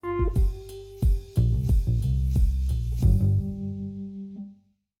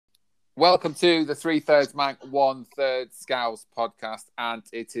Welcome to the 3/3 Mank 1/3 Scouse podcast, and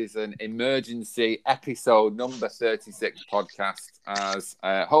it is an emergency episode number 36 podcast as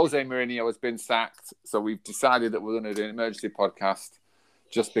Jose Mourinho has been sacked. So we've decided that we're going to do an emergency podcast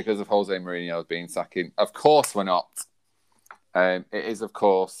just because of Jose Mourinho being sacking. Of course we're not. It is, of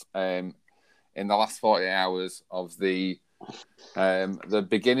course, in the last 48 hours of the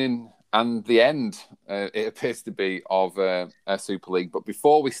beginning and the end, it appears to be, of a Super League. But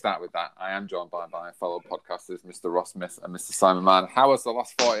before we start with that, I am joined by my fellow podcasters, Mr. Ross Smith and Mr. Simon Mann. How has the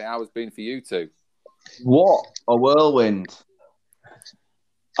last 48 hours been for you two? What a whirlwind.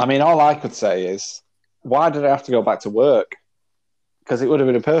 I mean, all I could say is, why did I have to go back to work? Because it would have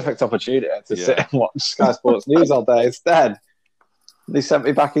been a perfect opportunity to sit and watch Sky Sports News all day. Instead, they sent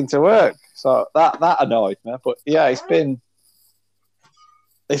me back into work. So that annoyed me. But yeah, it's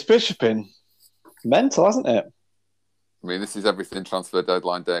just been mental, hasn't it? I mean, this is everything transfer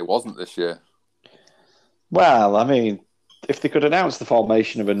deadline day wasn't this year. Well, I mean, if they could announce the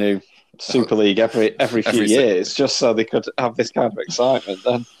formation of a new Super League every few years, just so they could have this kind of excitement,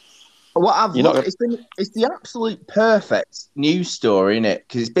 then it's the absolute perfect news story, isn't it?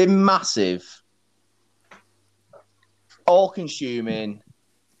 Because it's been massive, all-consuming.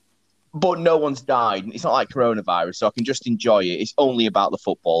 But no one's died. It's not like coronavirus, so I can just enjoy it. It's only about the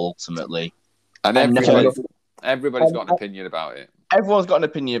football, ultimately. And everybody's got an opinion about it. Everyone's got an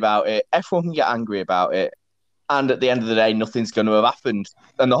opinion about it. Everyone can get angry about it. And at the end of the day, nothing's going to have happened.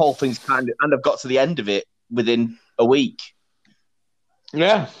 And the whole thing's and I've got to the end of it within a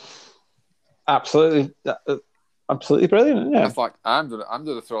Yeah. Absolutely. Absolutely brilliant, yeah. It's like, I'm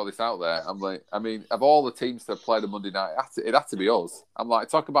gonna throw this out there. I'm like, I mean, of all the teams that played on Monday night, it had to be us. I'm like,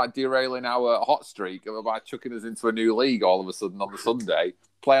 talk about derailing our hot streak by chucking us into a new league all of a sudden on the Sunday,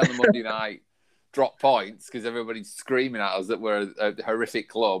 play on the Monday night, drop points because everybody's screaming at us that we're a horrific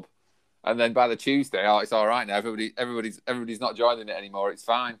club, and then by the Tuesday, it's all right now. Everybody's not joining it anymore. It's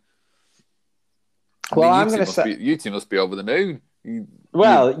fine. You two must be over the moon.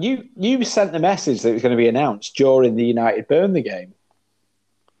 You sent the message that it was going to be announced during the United Burnley game,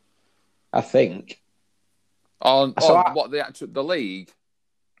 I think. The league?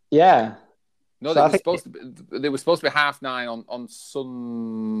 Yeah. No, they were supposed to be 9:30 on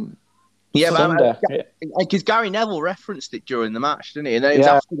Sun. Yeah, Sunday. Because Gary Neville referenced it during the match, didn't he? And then it was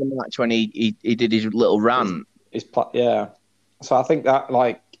after the match when he did his little rant. So I think that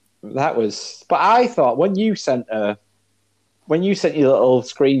was. But I thought when you sent your little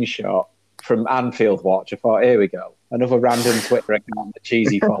screenshot from Anfield Watch, I thought, here we go. Another random Twitter account that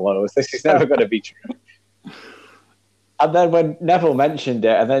Cheesy follows. This is never going to be true. And then when Neville mentioned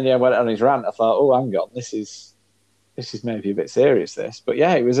it, and then went on his rant, I thought, oh, hang on, this is maybe a bit serious, this. But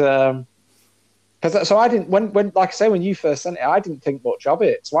yeah, it was... so I didn't... When like I say, when you first sent it, I didn't think much of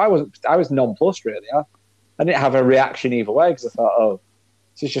it. So I was nonplussed, really. I didn't have a reaction either way, because I thought, oh,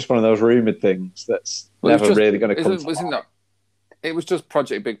 this is just one of those rumoured things that's never really going to come to life. It was just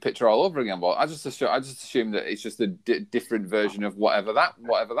Project Big Picture all over again. But I just assumed that it's just a different version of whatever that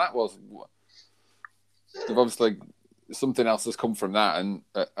was. Obviously, something else has come from that, and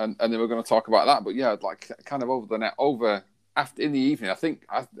then we're going to talk about that. But yeah, like kind of over after in the evening. I think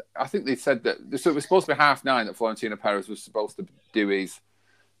they said that so it was supposed to be 9:30 that Florentino Perez was supposed to do his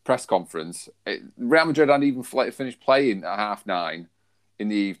press conference. Real Madrid hadn't even finished playing at 9:30. In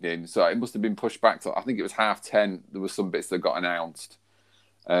the evening, so it must have been pushed back to, I think it was 10:30. There were some bits that got announced,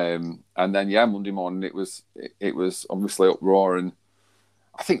 and then Monday morning it was obviously uproar. And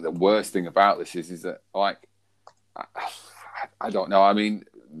I think the worst thing about this is that, like, I don't know. I mean,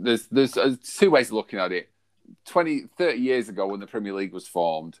 there's two ways of looking at it. 30 years ago when the Premier League was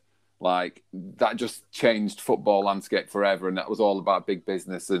formed, like that just changed football landscape forever, and that was all about big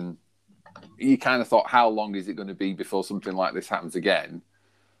business. And you kind of thought, how long is it going to be before something like this happens again?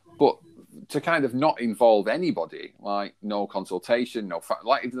 But to kind of not involve anybody, like no consultation,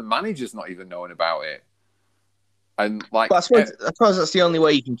 like even the manager's not even knowing about it. And like, I suppose that's the only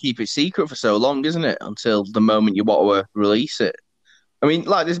way you can keep it secret for so long, isn't it? Until the moment you want to release it. I mean,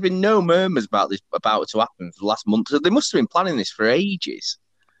 like, there's been no murmurs about this about to happen for the last month. So they must have been planning this for ages.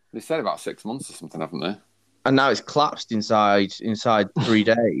 They said about 6 months or something, haven't they? And now it's collapsed inside 3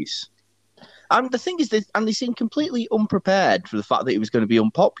 days. And the thing is, they seem completely unprepared for the fact that it was going to be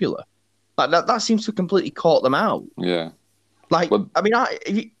unpopular. Like that seems to completely caught them out. Yeah. Like, I mean,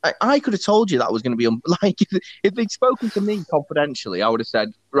 I could have told you that was going to be like if they'd spoken to me confidentially, I would have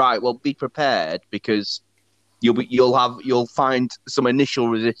said, right, well, be prepared because you'll find some initial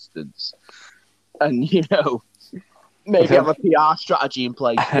resistance, and maybe have a PR strategy in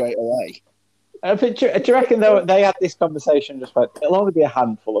place straight away. But do you reckon though they had this conversation just like it'll only be a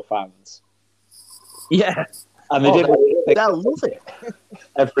handful of fans, Yeah. and they didn't think They'll love it.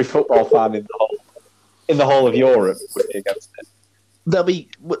 every football fan in the whole of Europe would be against it. They'll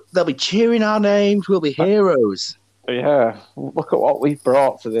be cheering our names. We'll be heroes. Yeah, look at what we've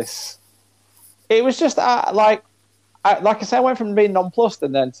brought to this. It was just like I said, I went from being nonplussed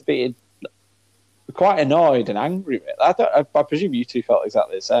and then to being quite annoyed and angry with it. I presume you two felt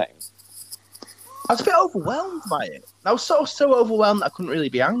exactly the same. I was a bit overwhelmed by it. I was so overwhelmed that I couldn't really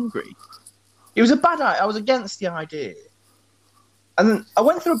be angry. It was a bad idea. I was against the idea. And then I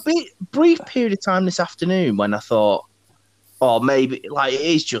went through a brief period of time this afternoon when I thought, oh, maybe like it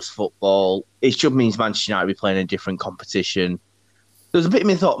is just football. It just means Manchester United will be playing a different competition. There was a bit of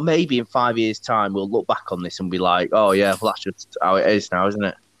me thought maybe in 5 years' time we'll look back on this and be like, oh yeah, well that's just how it is now, isn't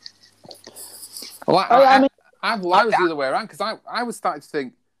it? Well, I was the other way around because I was starting to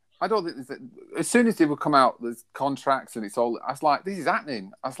think, I don't think as soon as they would come out, there's contracts and it's all. I was like, this is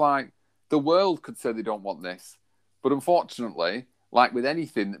happening. I was like, the world could say they don't want this, but unfortunately, like with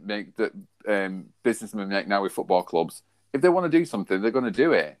anything that businessmen make now with football clubs, if they want to do something, they're going to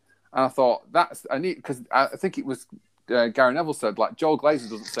do it. And I thought I need because I think it was Gary Neville said like Joel Glazer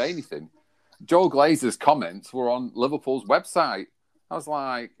doesn't say anything. Joel Glazer's comments were on Liverpool's website. I was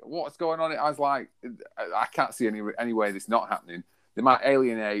like, what's going on? I was like, I can't see any way this not happening. They might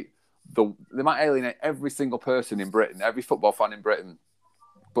alienate every single person in Britain, every football fan in Britain.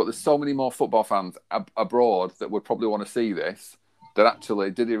 But there's so many more football fans abroad that would probably want to see this. That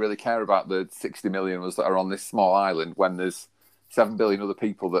actually, did they really care about the 60 million that are on this small island when there's 7 billion other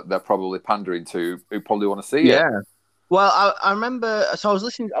people that they're probably pandering to who probably want to see it? Yeah. Well, I remember. So I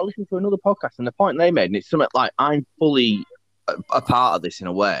listened to another podcast, and the point they made, and it's something like I'm fully a part of this in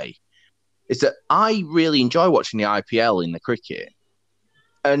a way, is that I really enjoy watching the IPL in the cricket.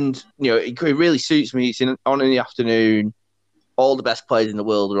 And, you know, it really suits me. It's on in the afternoon. All the best players in the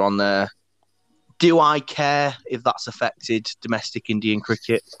world are on there. Do I care if that's affected domestic Indian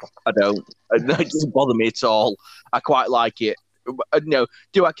cricket? I don't. It doesn't bother me at all. I quite like it. No,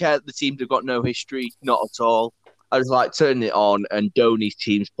 do I care that the teams have got no history? Not at all. I just like turning it on and Dhoni's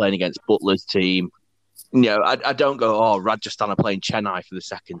team's playing against Butler's team. You know, I don't go, oh, Rajasthan are playing Chennai for the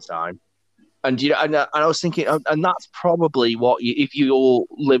second time. And you know, and I was thinking, and that's probably what if you're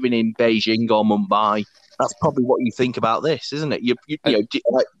living in Beijing or Mumbai, that's probably what you think about this, isn't it? You know,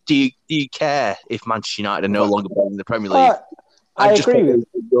 do you care if Manchester United are no longer playing in the Premier League? I agree with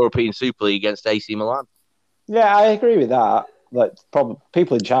the European Super League against AC Milan. Yeah, I agree with that. Like, probably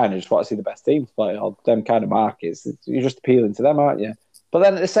people in China just want to see the best teams play, or them kind of markets. You're just appealing to them, aren't you? But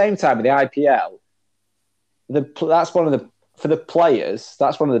then at the same time, with the IPL, that's one of the for the players,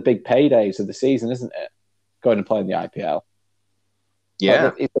 that's one of the big paydays of the season, isn't it? Going and playing the IPL.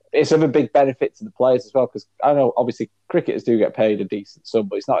 Yeah. It's of a big benefit to the players as well, because I know obviously cricketers do get paid a decent sum,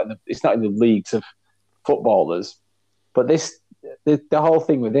 but it's not in the leagues of footballers. But the whole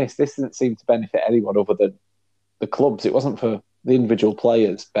thing with this doesn't seem to benefit anyone other than the clubs. It wasn't for the individual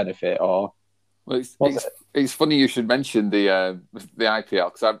players' benefit or. Well, it's funny you should mention the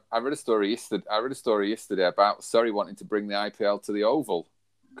IPL because I read a story yesterday. I read a story yesterday about Surrey wanting to bring the IPL to the Oval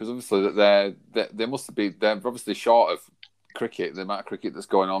because obviously they must be they're obviously short of cricket, the amount of cricket that's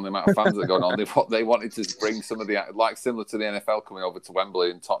going on, the amount of fans that are going on. They wanted to bring some of the like similar to the NFL coming over to Wembley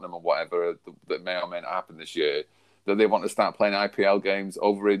and Tottenham and whatever that may or may not happen this year. That they want to start playing IPL games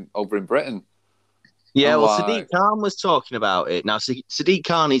over in Britain. Yeah, well, Sadiq Khan was talking about it. Now, Sadiq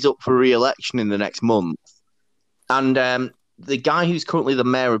Khan is up for re-election in the next month. And the guy who's currently the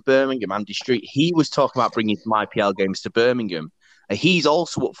mayor of Birmingham, Andy Street, he was talking about bringing some IPL games to Birmingham. And he's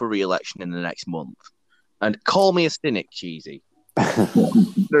also up for re-election in the next month. And call me a cynic, Cheesy.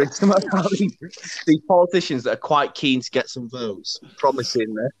 There is some about these politicians that are quite keen to get some votes,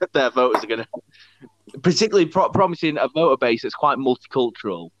 promising that their voters are going to... Particularly promising a voter base that's quite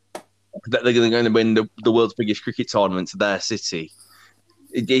multicultural. That they're going to win the world's biggest cricket tournament to their city.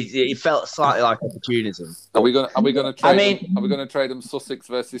 It felt slightly like opportunism. Are we going to trade? Are we going to trade them Sussex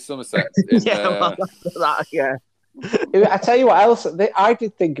versus Somerset? Yeah. I tell you what else. I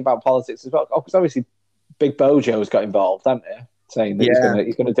did think about politics as well, because obviously Big Bojo's got involved, haven't he? Saying that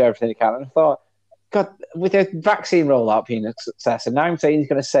he's going to do everything he can. And I thought, God, with the vaccine rollout being a success, and now I'm saying he's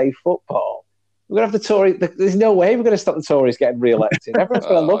going to save football. We're going to have the Tories. There's no way we're going to stop the Tories getting re-elected. Everyone's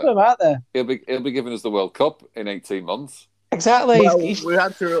going to love them, aren't they? He'll be giving us the World Cup in 18 months. Exactly. Well,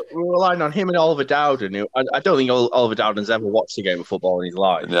 we're relying on him and Oliver Dowden. I don't think Oliver Dowden's ever watched a game of football in his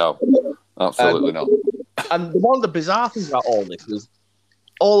life. No, absolutely not. And one of the bizarre things about all this was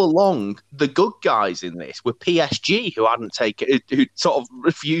all along, the good guys in this were PSG, who sort of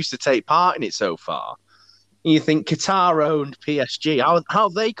refused to take part in it so far. And you think Qatar owned PSG. How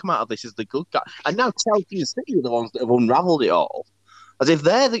have they come out of this as the good guy? And now Chelsea and City are the ones that have unravelled it all, as if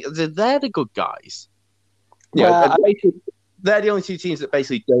they're the good guys. Yeah, they're the only two teams that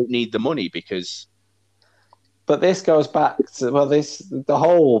basically don't need the money because. But this goes back to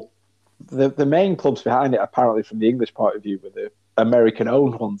the main clubs behind it. Apparently, from the English point of view, were the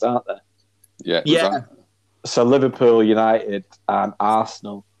American-owned ones, aren't they? Yeah. So Liverpool, United, and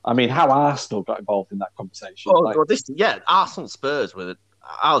Arsenal. I mean, how Arsenal got involved in that conversation? Arsenal Spurs with it.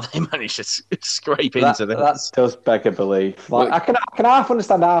 How they managed to scrape into this. That does beg a belief. Like, I can half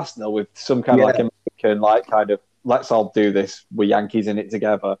understand Arsenal with some kind of like American, kind of let's all do this. We're Yankees in it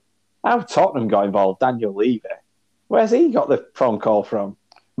together. How Tottenham got involved? Daniel Levy. Where's he got the phone call from?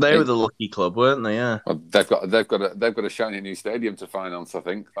 They were the lucky club, weren't they? Yeah. Well, they've got a shiny new stadium to finance. I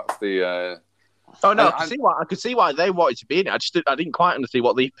think that's the. Oh no! I could see why they wanted to be in it. I didn't quite understand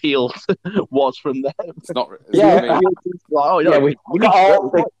what the appeal was from them. It's not. We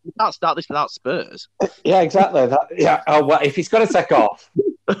can't start this without Spurs. Yeah, exactly. Oh well, if he's going to take off,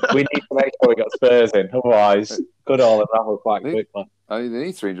 we need to make sure we got Spurs in. Otherwise, good all unravel quite quickly. I mean, they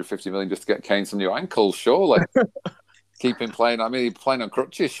need 350 million just to get Kane some new ankles, surely. Keep him playing. I mean, he's playing on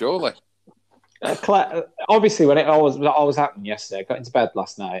crutches, surely. Claire, obviously, when it always happened yesterday, I got into bed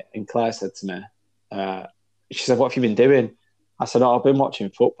last night, and Claire said to me, she said, "What have you been doing?" I said, "Oh, I've been watching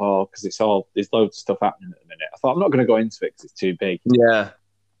football because there's loads of stuff happening at the minute." I thought, I'm not going to go into it because it's too big. Yeah.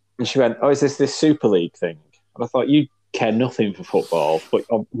 And she went, "Oh, is this Super League thing?" And I thought, you care nothing for football, but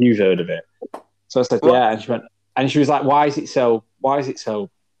you've heard of it. So I said, "Yeah." And she went, and she was like, "Why is it so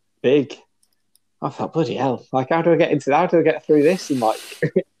big?" I thought, bloody hell! Like, how do I get through this in like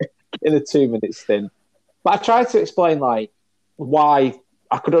in a 2-minute stint? But I tried to explain like why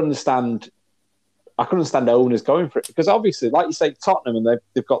I could understand owners going for it, because obviously, like you say, Tottenham, and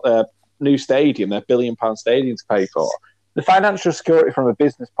they've got their new stadium, their £1 billion stadium to pay for. The financial security from a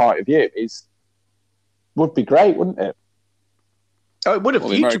business point of view would be great, wouldn't it? Oh, it would have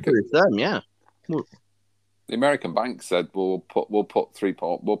future-proofed them, yeah. The American bank said we'll put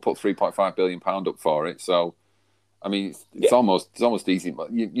 £3.5 billion up for it. So, I mean, it's almost easy.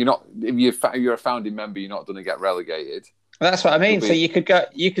 But you're not, if you're a founding member, you're not going to get relegated. That's what I mean. So you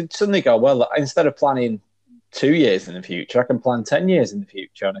could suddenly go, well, instead of planning 2 years in the future, I can plan 10 years in the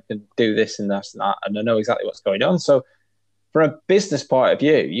future, and I can do this and this and that, and I know exactly what's going on. So from a business point of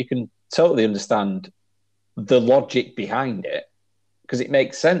view, you can totally understand the logic behind it because it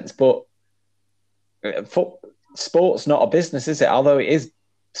makes sense. But sports not a business, is it? Although it is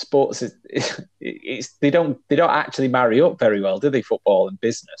sports, they don't actually marry up very well, do they? Football and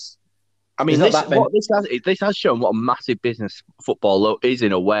business. I mean, this has shown what a massive business football is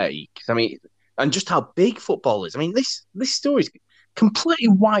in a way. I mean, and just how big football is. I mean, this story's completely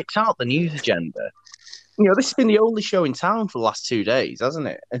wiped out the news agenda. You know, this has been the only show in town for the last 2 days, hasn't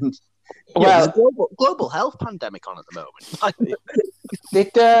it? And there's a global health pandemic on at the moment.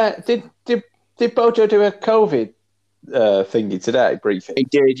 Did Bojo do a COVID thingy today, briefing? He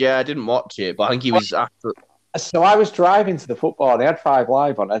did, yeah. I didn't watch it, but I think he was after. So I was driving to the football and they had 5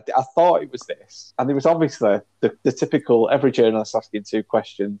 Live on. I thought it was this. And there was obviously the typical, every journalist asking 2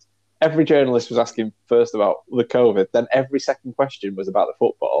 questions. Every journalist was asking first about the COVID. Then every second question was about the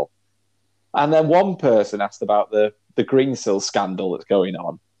football. And then one person asked about the Greensill scandal that's going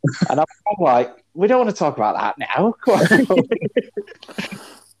on. And I'm like, we don't want to talk about that now.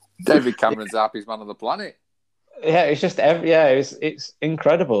 David Cameron's the happiest man on the planet. Yeah, it's just it's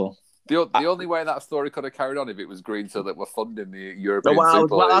incredible. The only way that story could have carried on if it was Greensill that were funding the European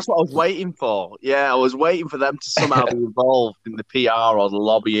Super League. That's what I was waiting for. Yeah, I was waiting for them to somehow be involved in the PR or the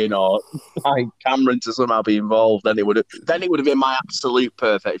lobbying, or Cameron to somehow be involved. Then it would have been my absolute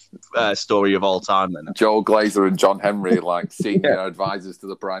perfect story of all time. Then Joel Glazer and John Henry, like senior advisors to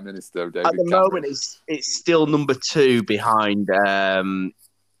the Prime Minister, David At the Cameron. moment, it's still number 2 behind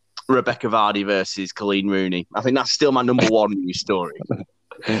Rebecca Vardy versus Colleen Rooney. I think that's still my number 1 news story.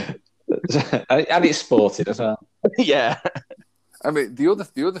 And it's sported as well. Yeah. I mean, the other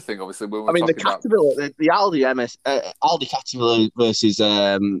thing, obviously, when we're the talking about the Aldi Caterpillar versus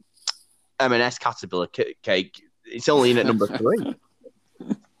M&S Caterpillar cake. It's only in at number 3.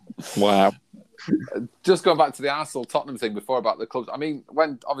 Wow. Just going back to the Arsenal Tottenham thing before about the clubs. I mean,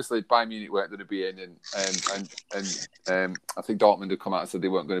 when obviously Bayern Munich weren't going to be in, and I think Dortmund had come out and said they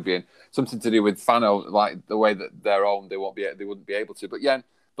weren't going to be in. Something to do with Fano, like the way that they're owned, they wouldn't be able to. But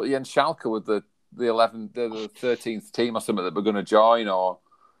Schalke with the 13th team or something that we're going to join, or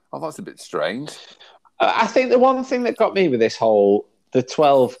that's a bit strange. I think the one thing that got me with this whole the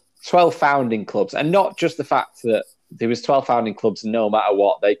 12 founding clubs, and not just the fact that there was 12 founding clubs, and no matter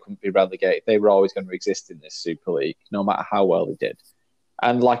what, they couldn't be relegated. They were always going to exist in this Super League, no matter how well they did.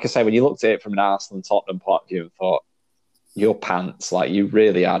 And like I say, when you looked at it from an Arsenal and Tottenham point of view and thought, your pants, like you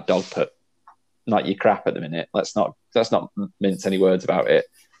really are dog put, not your crap at the minute. Let's not mince any words about it.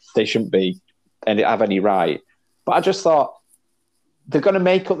 They shouldn't be have any right. But I just thought they're going to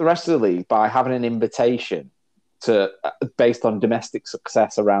make up the rest of the league by having an invitation to based on domestic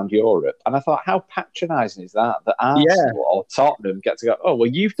success around Europe. And I thought, how patronising is that? That Arsenal or Tottenham get to go, oh, well,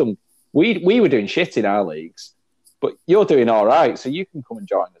 you've done... We were doing shit in our leagues, but you're doing all right, so you can come and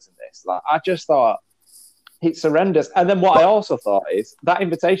join us in this. Like, I just thought it's horrendous. And then what I also thought is, that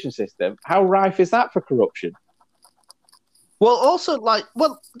invitation system, how rife is that for corruption? Well, also,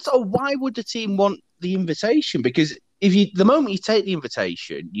 so why would the team want the invitation? Because the moment you take the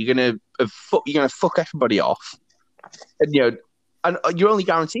invitation, you're gonna fuck everybody off. And you're only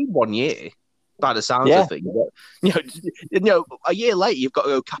guaranteed 1 year by the sounds of things. But, a year later, you've got to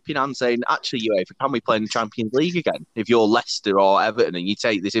go cap in hand saying, actually, UEFA, can we play in the Champions League again? If you're Leicester or Everton and you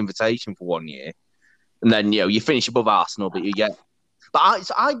take this invitation for 1 year, and then you finish above Arsenal, but you get.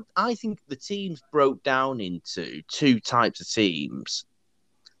 But I think the teams broke down into two types of teams.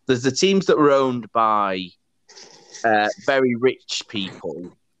 There's the teams that were owned by very rich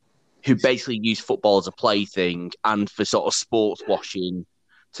people who basically use football as a plaything and for sort of sports washing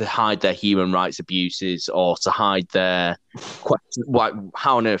to hide their human rights abuses or to hide their questions. Like,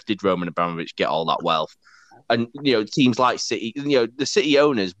 how on earth did Roman Abramovich get all that wealth? And, teams like City, the City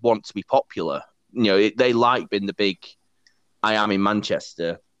owners want to be popular. They like being the big, I am in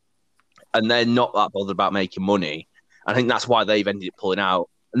Manchester, and they're not that bothered about making money. I think that's why they've ended up pulling out.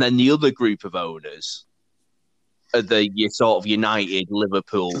 And then the other group of owners are your sort of United,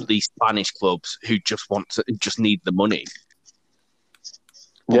 Liverpool, these Spanish clubs who just need the money.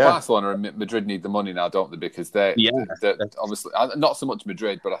 Well, Barcelona and Madrid need the money now, don't they? Because they're obviously not so much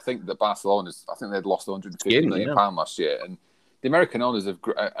Madrid, but I think that they'd lost 150 million pounds last year, and the American owners have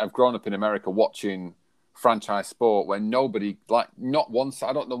grown up in America watching franchise sport where nobody, I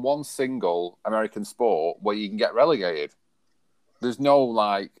don't know one single American sport where you can get relegated. There's no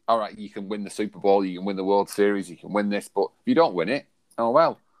all right, you can win the Super Bowl, you can win the World Series, you can win this, but if you don't win it, oh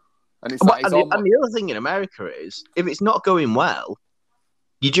well. And it's the other thing in America is, if it's not going well,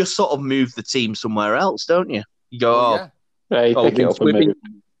 you just sort of move the team somewhere else, don't you? You go,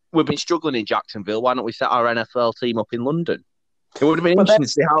 we've been struggling in Jacksonville. Why don't we set our NFL team up in London? It would have been interesting to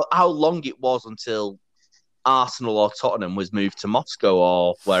see how long it was until Arsenal or Tottenham was moved to Moscow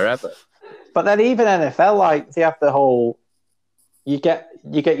or wherever. But then even NFL, they have the whole... You get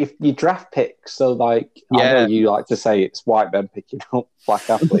your draft picks. So, I know you like to say it's white men picking up black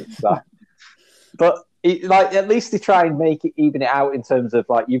athletes. But... at least they try and even it out in terms of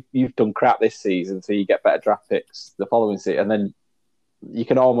you've done crap this season, so you get better draft picks the following season, and then you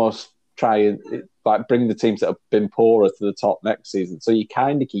can almost try and bring the teams that have been poorer to the top next season, so you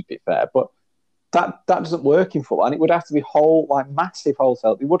kind of keep it fair. But that doesn't work in football, and it would have to be massive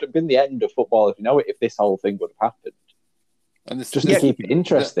wholesale. It would have been the end of football if you know it if this whole thing would have happened. And just to keep it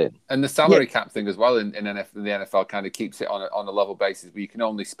interesting. And the salary cap thing as well in the NFL kind of keeps it on a level basis where you can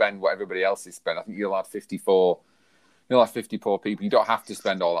only spend what everybody else is spending. I think you'll have 54 people. You don't have to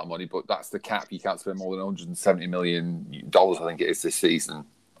spend all that money, but that's the cap. You can't spend more than $170 million, I think it is, this season.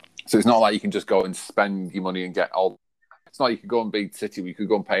 So it's not like you can just go and spend your money and get all. It's not like you could go and beat City. We could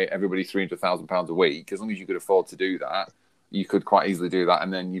go and pay everybody £300,000 a week. As long as you could afford to do that, you could quite easily do that.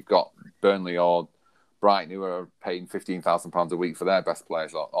 And then you've got Burnley or Brighton who are paying £15,000 a week for their best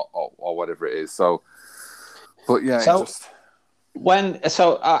players or whatever it is. So, but yeah,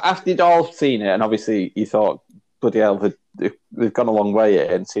 after you'd all seen it, and obviously you thought, bloody hell, they've gone a long way here,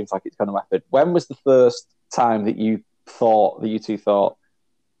 and it seems like it's going to happen. When was the first time that you two thought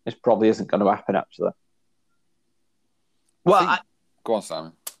this probably isn't going to happen? Actually, go on,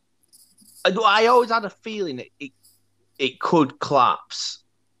 Simon. I always had a feeling it could collapse.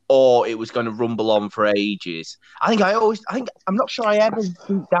 Or it was going to rumble on for ages. I'm not sure I ever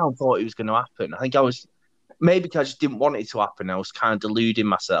deep down thought it was going to happen. I think I was, maybe because I just didn't want it to happen. I was kind of deluding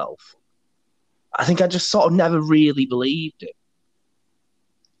myself. I think I just sort of never really believed it.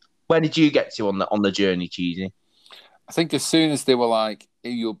 Where did you get to on the journey, Cheesy? I think as soon as they were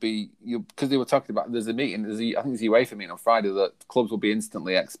because they were talking about, there's a meeting, I think there's a UEFA meeting on Friday that clubs will be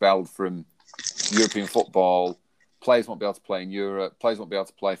instantly expelled from European football. Players won't be able to play in Europe. Players won't be able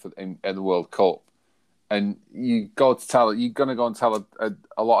to play in the World Cup. And you're going to go and tell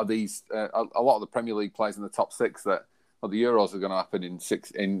a lot of these, a lot of the Premier League players in the top six that well, the Euros are going to happen in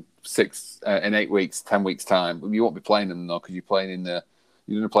 8 weeks, 10 weeks time. You won't be playing them though because you're going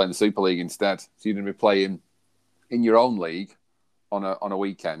to play in the Super League instead. So you're going to be playing in your own league on a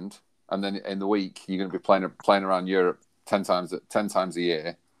weekend, and then in the week you're going to be playing around Europe 10 times a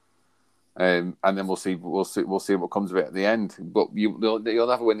year. And then we'll see what comes of it at the end. But you'll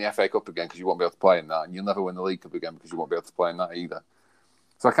never win the FA Cup again because you won't be able to play in that, and you'll never win the League Cup again because you won't be able to play in that either.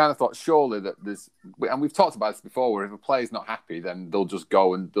 So I kind of thought surely that and we've talked about this before, where if a player's not happy, then they'll just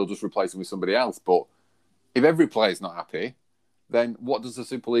go and they'll just replace him with somebody else. But if every player's not happy, then what does the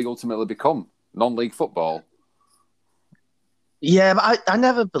Super League ultimately become? Non-league football. Yeah, but I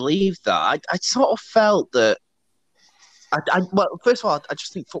never believed that. I sort of felt that. Well, first of all, I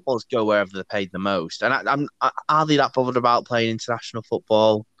just think footballers go wherever they're paid the most. And are they that bothered about playing international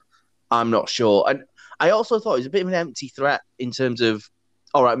football? I'm not sure. And I also thought it was a bit of an empty threat in terms of,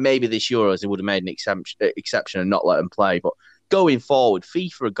 all right, maybe this Euros they would have made an exception and not let them play. But going forward,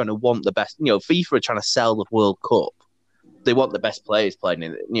 FIFA are going to want the best. FIFA are trying to sell the World Cup. They want the best players playing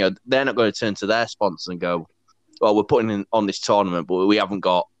in it. They're not going to turn to their sponsors and go, well, we're putting on this tournament, but we haven't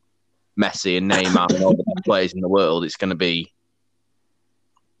got Messi and Neymar and all the best players in the world. It's going to be,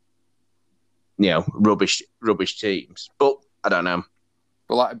 rubbish teams. But I don't know.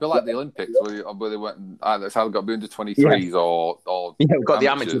 But like the Olympics, where they went, that's how they got under 23s or we've got the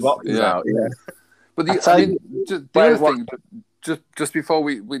amateur boxers out. Yeah, but the other thing, just before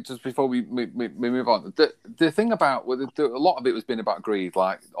we move on, the thing about a lot of it has been about greed.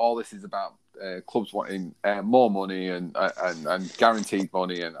 Like all this is about clubs wanting more money and guaranteed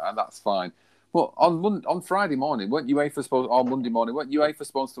money, and that's fine. But on Friday morning, weren't UEFA supposed, or Monday morning, weren't UEFA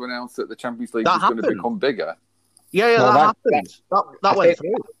supposed to announce that the Champions League was going to become bigger? Yeah, that happened. That went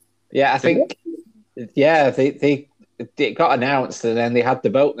through. Yeah, I think. Yeah, they got announced, and then they had the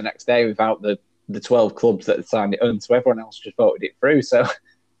vote the next day without the 12 clubs that had signed it on, so everyone else just voted it through. So,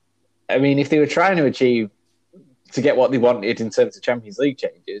 I mean, if they were trying to get what they wanted in terms of Champions League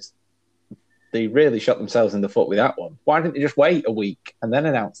changes, they really shot themselves in the foot with that one. Why didn't they just wait a week and then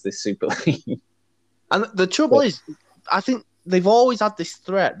announce this Super League? And the trouble is, I think they've always had this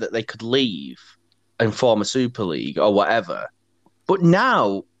threat that they could leave and form a Super League or whatever. But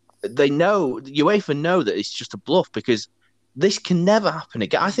now UEFA know that it's just a bluff because this can never happen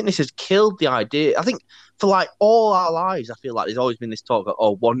again. I think this has killed the idea. I think for like all our lives, I feel like there's always been this talk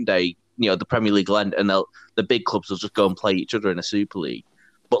of, one day, the Premier League will end and the big clubs will just go and play each other in a Super League.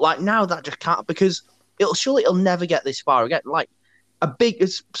 But like now that just can't, because it'll never get this far again. Like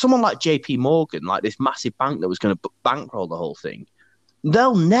someone like JP Morgan, like this massive bank that was going to bankroll the whole thing,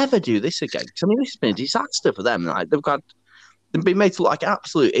 they'll never do this again. I mean, this has been a disaster for them. Like they've been made to look like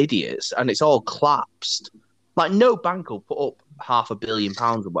absolute idiots, and it's all collapsed. Like no bank will put up £500 million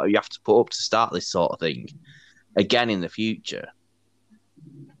or whatever you have to put up to start this sort of thing again in the future.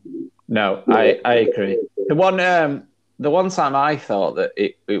 No, I agree. The one time I thought that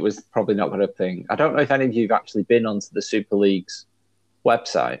it was probably not going to thing. I don't know if any of you have actually been onto the Super League's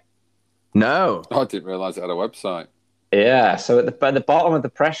website. No, I didn't realise it had a website. Yeah, so at the bottom of the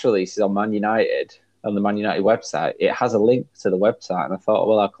press releases on Man United, on the Man United website, it has a link to the website, and I thought,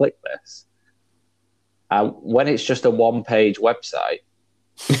 well, I'll click this. When it's just a one-page website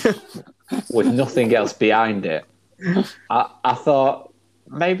with nothing else behind it, I thought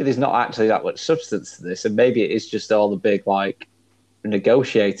maybe there's not actually that much substance to this, and maybe it is just all the big like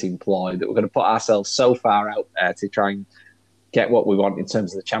negotiating ploy that we're going to put ourselves so far out there to try and get what we want in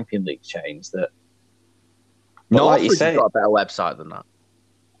terms of the Champions League change that. No, like you say, got a better website than that.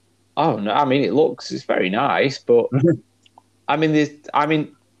 Oh no! I mean, it's very nice, but I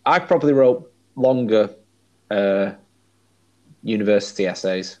mean, I probably wrote longer university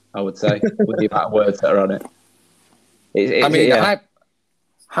essays. I would say with the amount of words that are on it.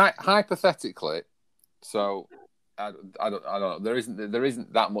 Hypothetically, so I don't know. There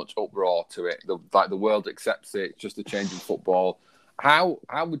isn't that much uproar to it. The world accepts it. It's just a change in football. How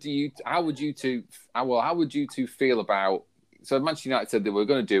would you two feel about? So Manchester United said they were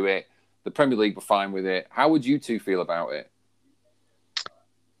going to do it. The Premier League were fine with it. How would you two feel about it?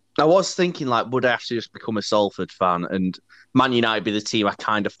 I was thinking, would I have to just become a Salford fan and Man United be the team I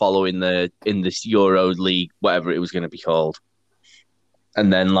kind of follow in this Euro League, whatever it was going to be called,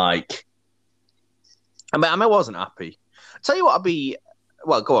 and then I wasn't happy. I'll tell you what,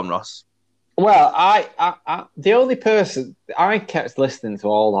 well, go on, Ross. Well, I the only person I kept listening to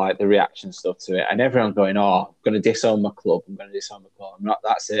all the reaction stuff to it, and everyone going, "Oh, I'm going to disown my club. I'm going to disown my club. I'm not.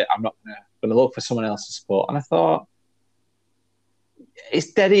 That's it. I'm not going to look for someone else to support." And I thought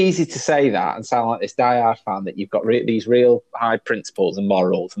it's dead easy to say that and sound like this diehard fan that you've got these real high principles and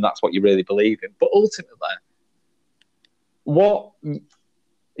morals, and that's what you really believe in. But ultimately, what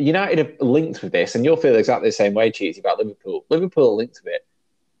United are linked with this, and you'll feel exactly the same way, Cheesy, about Liverpool. Liverpool are linked with it,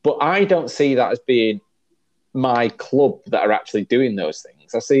 but I don't see that as being my club that are actually doing those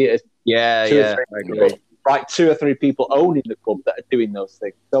things. I see it as I agree. like 2 or 3 people owning the club that are doing those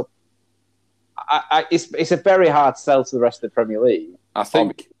things. So it's a very hard sell to the rest of the Premier League. I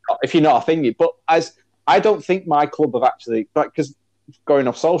think if you're not a thingy, but as I don't think my club have actually, because going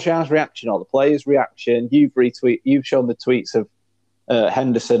off Solskjaer's reaction, or the players' reaction, you've shown the tweets of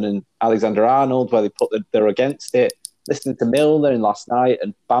Henderson and Alexander Arnold where they put they're against it. Listening to Milner last night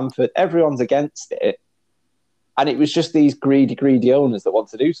and Bamford, everyone's against it. And it was just these greedy owners that want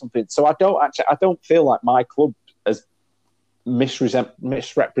to do something. So I don't feel like my club has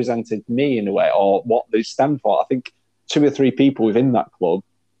misrepresented me in a way, or what they stand for. I think 2 or 3 people within that club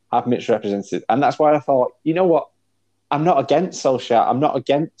have misrepresented. And that's why I thought, you know what? I'm not against Solskjaer. I'm not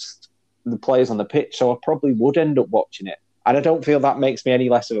against the players on the pitch. So I probably would end up watching it. And I don't feel that makes me any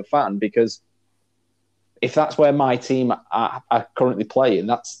less of a fan, because if that's where my team are currently playing,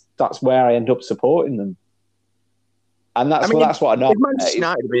 that's where I end up supporting them. And that's what I know. If Manchester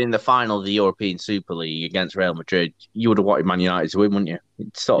United had been in the final of the European Super League against Real Madrid, you would have wanted Man United to win, wouldn't you?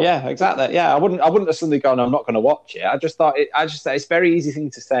 Yeah, exactly. Yeah, I wouldn't have suddenly gone, I'm not going to watch it. I just thought it's a very easy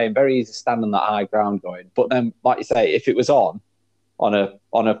thing to say and very easy to stand on that high ground going. But then, like you say, if it was on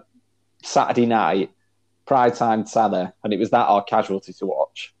a Saturday night, Pride Time Saturday, and it was that or Casualty to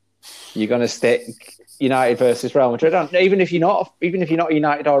watch, you're going to stick United versus Real Madrid on. Even if you're not a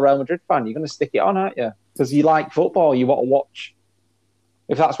United or Real Madrid fan, you're going to stick it on, aren't you? Because you like football, you want to watch.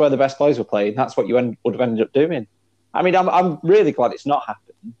 If that's where the best players were playing, that's what you would have ended up doing. I mean, I'm really glad it's not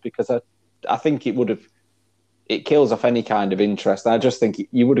happened, because I think it kills off any kind of interest. And I just think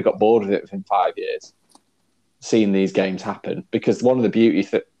you would have got bored of it within 5 years, seeing these games happen. Because one of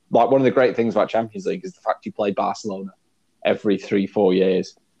the great things about Champions League is the fact you play Barcelona every 3-4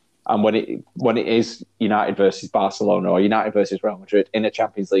 years. And when it is United versus Barcelona or United versus Real Madrid in a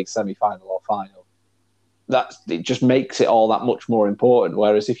Champions League semi-final or final, it just makes it all that much more important.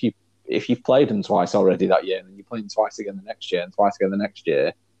 Whereas if you've played them twice already that year, and then you play them twice again the next year, and twice again the next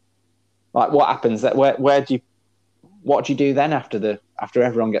year, like what happens? What do you do then after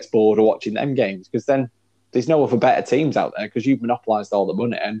everyone gets bored of watching them games? Because then there's no other better teams out there, because you've monopolised all the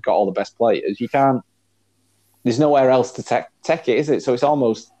money and got all the best players. You can't. There's nowhere else to take it, is it? So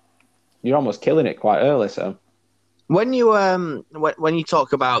you're almost killing it quite early. So. When you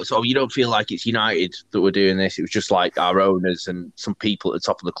talk about, so you don't feel like it's United that were doing this, it was just like our owners and some people at the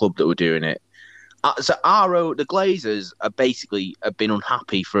top of the club that were doing it. So the Glazers have been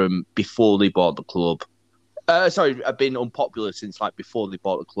unhappy from before they bought the club. Have been unpopular since like before they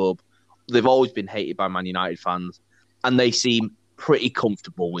bought the club. They've always been hated by Man United fans, and they seem pretty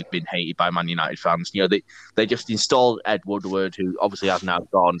comfortable with being hated by Man United fans. You know, they just installed Ed Woodward, who obviously has now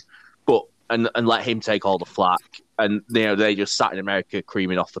gone, but and let him take all the flack. And they just sat in America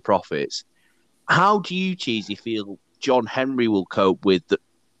creaming off the profits. How do you, Cheesy, feel John Henry will cope with that?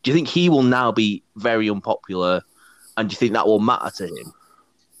 Do you think he will now be very unpopular, and do you think that will matter to him?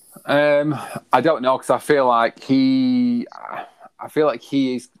 I don't know, because I feel like he's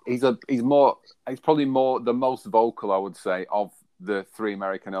probably more the most vocal, I would say, of the 3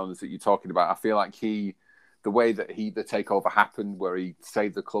 American owners that you're talking about. I feel like the way that the takeover happened, where he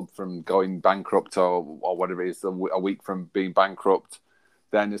saved the club from going bankrupt or whatever it is, a week from being bankrupt,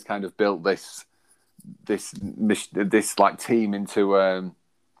 then has kind of built this like team into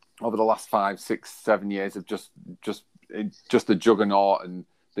over the last 5, 6, 7 years of just a juggernaut, and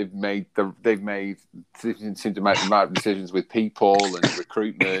they've made seem to make decisions with people and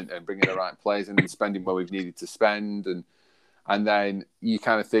recruitment and bringing the right players in and spending where we've needed to spend. And then you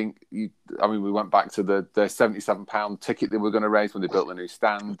kind of think, we went back to the £77 ticket they were going to raise when they built the new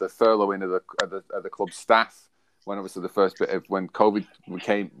stand, the furloughing of the club staff, when obviously the first bit of when COVID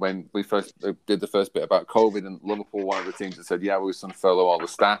came, when we first did the first bit about COVID, and Liverpool, one of the teams that said, yeah, we were going to furlough all the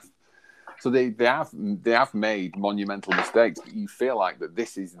staff. So they have made monumental mistakes, but you feel like that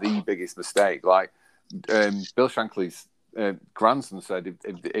this is the biggest mistake. Like Bill Shankly's grandson said,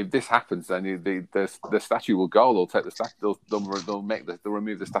 if this happens, then the statue will go. They'll take the statue. They'll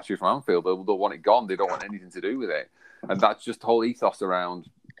remove the statue from Anfield. They'll want it gone. They don't want anything to do with it. And that's just the whole ethos around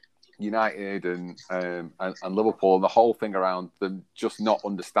United and Liverpool, and the whole thing around them just not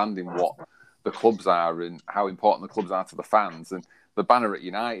understanding what the clubs are and how important the clubs are to the fans. And the banner at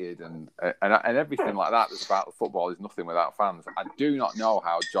United and everything like that that's about football is nothing without fans. I do not know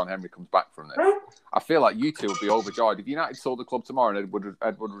how John Henry comes back from this. I feel like you two would be overjoyed. If United sold the club tomorrow and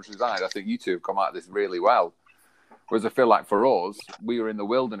Ed Woodward resigned, I think you two have come out of this really well. Whereas I feel like for us, we were in the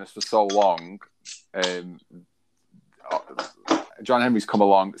wilderness for so long, John Henry's come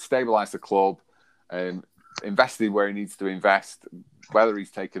along, stabilised the club, invested where he needs to invest. Whether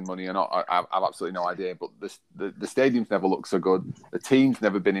he's taken money or not, I've absolutely no idea. But the stadium's never looked so good. The team's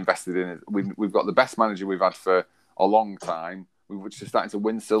never been invested in it. We've got the best manager we've had for a long time. We're just starting to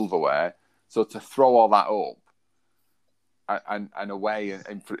win silverware. So to throw all that up and away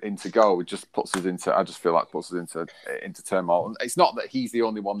and into go, it just puts us into. I just feel like puts us into turmoil. And it's not that he's the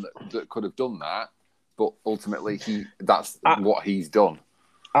only one that could have done that, but ultimately that's what he's done.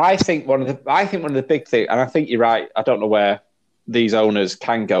 I think one of the big things, and I think you're right. I don't know where these owners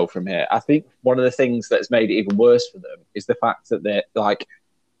can go from here. I think one of the things that's made it even worse for them is the fact that they're like,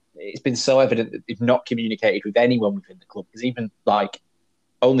 it's been so evident that they've not communicated with anyone within the club. Because even like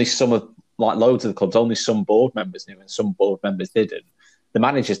only some of like loads of the clubs, only some board members knew and some board members didn't. The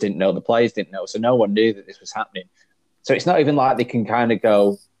managers didn't know, the players didn't know, so no one knew that this was happening. So it's not even like they can kind of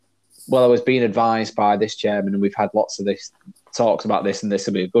go, well, I was being advised by this chairman and we've had lots of this talks about this and this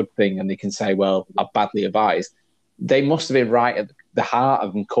will be a good thing, and they can say, well, I'm badly advised. They must have been right at the heart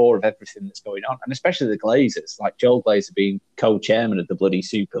of and core of everything that's going on, and especially the Glazers, like Joel Glazer being co-chairman of the bloody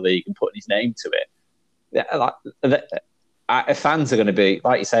Super League and putting his name to it. Fans are going to be,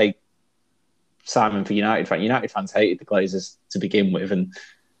 like you say, Simon, for United fans hated the Glazers to begin with, and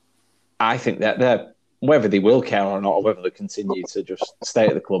I think that they're, whether they will care or not, or whether they continue to just stay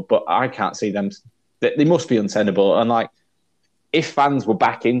at the club, but I can't see them. They must be untenable, and like, if fans were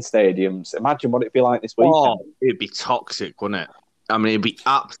back in stadiums, imagine what it'd be like this weekend. Oh, it'd be toxic, wouldn't it? I mean, it'd be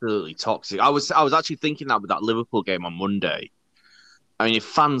absolutely toxic. I was actually thinking that with that Liverpool game on Monday. I mean, if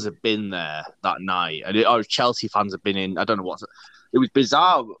fans had been there that night, or if Chelsea fans had been in, I don't know what. It was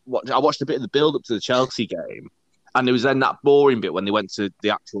bizarre. I watched a bit of the build-up to the Chelsea game, and it was then that boring bit when they went to the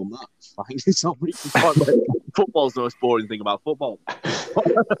actual match. Like, it's not really football's the most boring thing about football.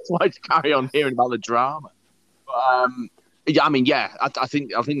 That's why I carry on hearing about the drama. But, yeah, I mean, yeah, I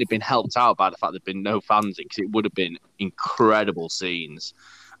think they've been helped out by the fact there've been no fans in, because it would have been incredible scenes.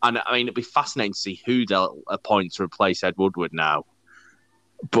 And I mean, it'd be fascinating to see who they'll appoint to replace Ed Woodward now.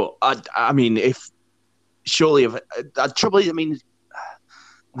 But I mean, there's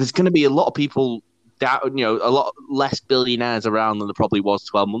going to be a lot of people that, you know, a lot less billionaires around than there probably was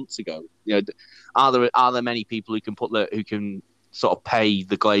 12 months ago. You know, are there many people who can sort of pay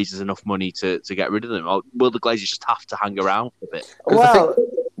the Glazers enough money to get rid of them, or will the Glazers just have to hang around for a bit? Well,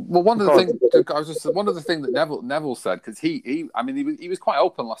 one of the things that Neville said, because he was quite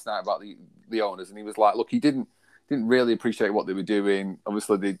open last night about the owners, and he was like, look, he didn't really appreciate what they were doing.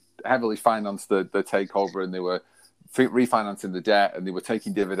 Obviously, they heavily financed the takeover, and they were refinancing the debt, and they were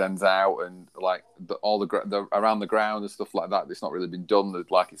taking dividends out, and like all the around the ground and stuff like that. It's not really been done.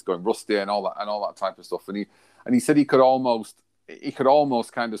 Like, it's going rusty and all that type of stuff. And he said he could almost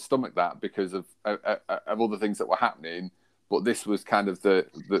kind of stomach that because of other things that were happening, but this was kind of the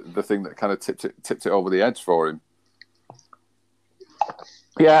thing that kind of tipped it over the edge for him.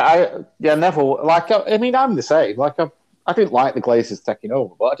 Neville. Like, I mean, I'm the same. Like, I didn't like the Glazers taking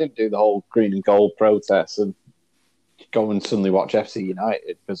over, but I didn't do the whole green and gold protests and go and suddenly watch FC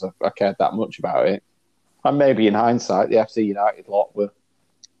United because I cared that much about it. And maybe in hindsight, the FC United lot were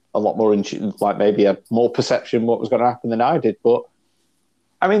a lot more like maybe a more perception of what was going to happen than I did. But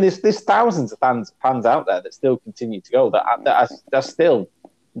I mean, there's thousands of fans out there that still continue to go. That are still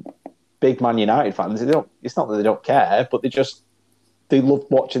big Man United fans. It's not that they don't care, but they love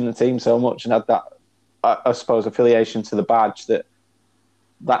watching the team so much and had that, I suppose, affiliation to the badge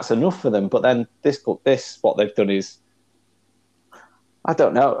that's enough for them. But then this what they've done is, I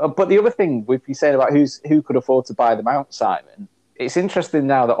don't know. But the other thing with you saying about who could afford to buy them out, Simon, it's interesting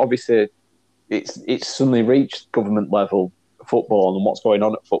now that obviously it's suddenly reached government level football and what's going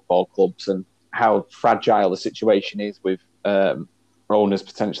on at football clubs and how fragile the situation is with owners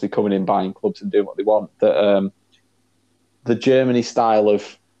potentially coming in, buying clubs and doing what they want. That the Germany style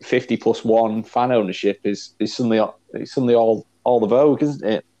of 50+1 fan ownership is suddenly all the vogue, isn't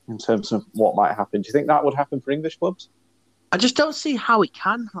it? In terms of what might happen, do you think that would happen for English clubs? I just don't see how it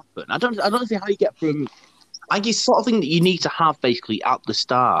can happen. I don't see how you get from. I guess sort of thing that you need to have basically at the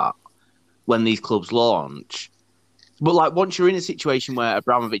start when these clubs launch. But like once you're in a situation where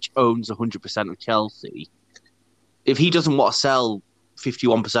Abramovich owns 100% of Chelsea, if he doesn't want to sell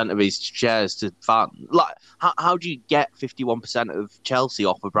 51% of his shares to fans, like how do you get 51% of Chelsea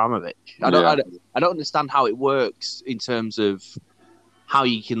off Abramovich? I don't understand how it works in terms of how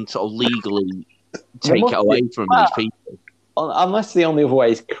you can sort of legally take it away from these people. Unless the only other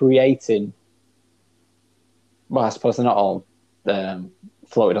way is creating. Well, I suppose they're not all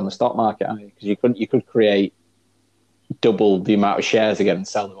floated on the stock market, because you could create double the amount of shares again and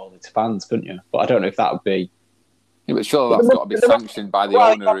sell them all to fans, couldn't you? But I don't know if that would be Yeah, but surely that's got to be sanctioned by the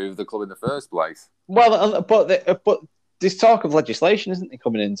owner of the club in the first place. Well, but there's talk of legislation, isn't there,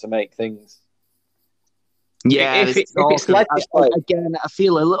 coming in to make things? Yeah, if it's legislated, again, I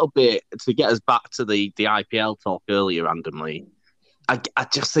feel a little bit to get us back to the IPL talk earlier randomly. I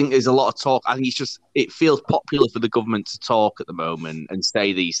just think there's a lot of talk. I think it feels popular for the government to talk at the moment and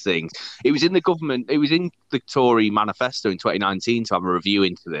say these things. It was in the Tory manifesto in 2019 to have a review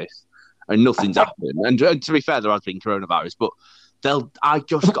into this, and nothing's happened. And to be fair, there has been coronavirus, but I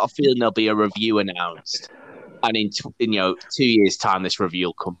just got a feeling there'll be a review announced, and in 2 years' time, this review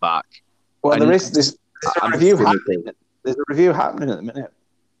will come back. Well, there's a review happening. There's a review happening at the minute.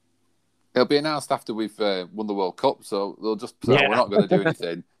 It'll be announced after we've won the World Cup, so they'll just say we're not going to do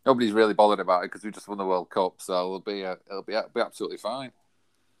anything. Nobody's really bothered about it because we just won the World Cup, so it'll be absolutely fine.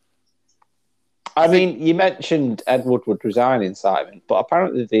 I mean, you mentioned Ed Woodward resigning, Simon, but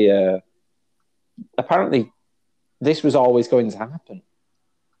apparently this was always going to happen.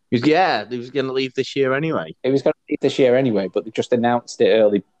 Yeah, he was going to leave this year anyway. He was going to leave this year anyway, but they just announced it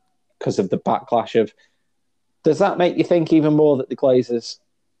early because of the backlash of. Does that make you think even more that the Glazers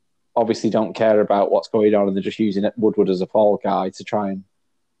obviously don't care about what's going on and they're just using Woodward as a fall guy to try and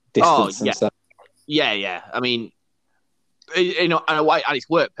distance themselves? Yeah. I mean, and it's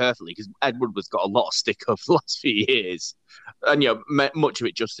worked perfectly because Ed Woodward's got a lot of stick up the last few years, and much of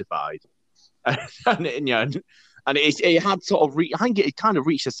it justified. And it had sort of I think it kind of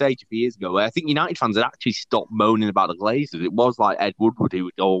reached a stage a few years ago where I think United fans had actually stopped moaning about the Glazers. It was like Ed Woodward who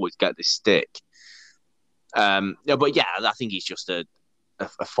would always get this stick. But yeah, I think he's just a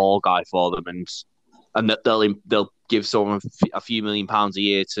fall guy for them, and that they'll give someone a few £1 million a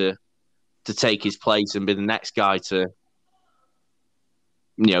year to take his place and be the next guy to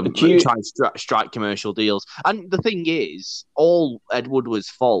try and strike commercial deals. And the thing is, all Ed Woodward's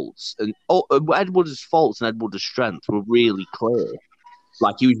faults and Ed Woodward's strengths were really clear.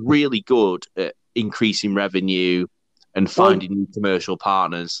 Like, he was really good at increasing revenue and finding new commercial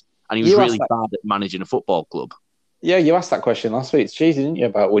partners, and he was really bad at managing a football club. Yeah, you asked that question last week, Cheesy, didn't you?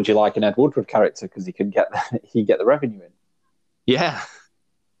 About would you like an Ed Woodward character because he could get the revenue in. Yeah,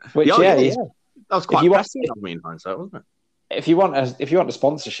 that was quite impressive. In hindsight, wasn't it? If you want a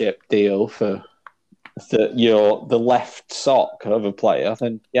sponsorship deal for you're the left sock of a player,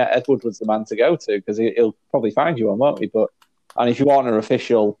 then yeah, Ed Woodward's the man to go to because he'll probably find you one, won't he? And if you want an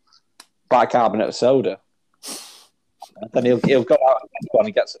official bicarbonate of soda, then he'll go out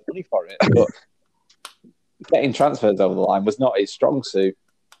and get some money for it. But getting transfers over the line was not his strong suit.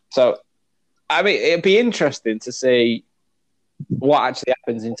 So, I mean, it'd be interesting to see what actually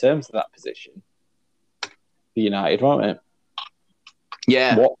happens in terms of that position for United, won't it?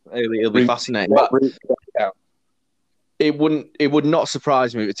 Yeah, it'll be fascinating. But it would not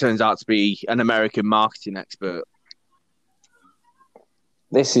surprise me if it turns out to be an American marketing expert.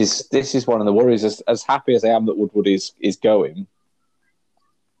 This is one of the worries. As happy as I am that Woodward is going,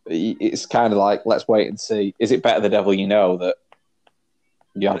 it's kind of like, let's wait and see. Is it better the devil you know that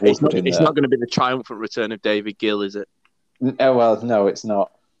you have Woodward in there? It's not going to be the triumphant return of David Gill, is it? No, it's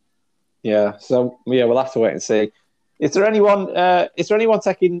not. Yeah, so yeah, we'll have to wait and see. Is there anyone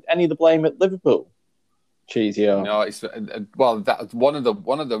taking any of the blame at Liverpool? Cheesy. No, it's that's one of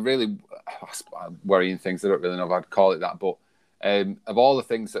the really worrying things. I don't really know if I'd call it that, but of all the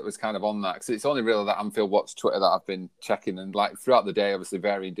things that was kind of on that, because it's only really that Anfield Watch Twitter that I've been checking, and like throughout the day, obviously,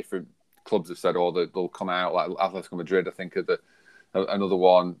 varying different clubs have said, they'll come out. Like Atletico Madrid, I think, another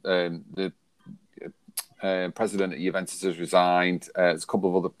one. The president at Juventus has resigned. There's a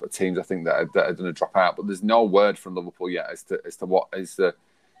couple of other teams, I think, that are going to drop out, but there's no word from Liverpool yet as to what is the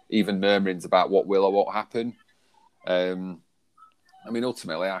even murmurings about what will or won't happen. I mean,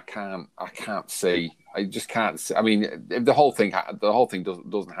 ultimately, I can't see. I just can't see. I mean, if the whole thing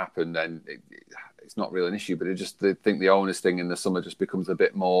doesn't happen, then it's not really an issue. But I think the owners thing in the summer just becomes a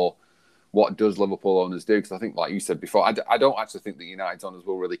bit more. What does Liverpool owners do? Because I think, like you said before, I don't actually think that United owners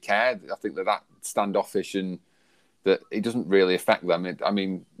will really care. I think that standoffish and that it doesn't really affect them.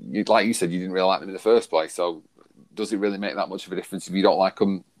 Like you said, you didn't really like them in the first place. So does it really make that much of a difference if you don't like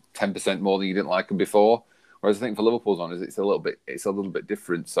them 10% more than you didn't like them before? Whereas I think for Liverpool's owners, it's a little bit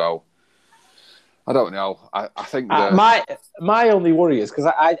different. So I don't know. I think my only worry is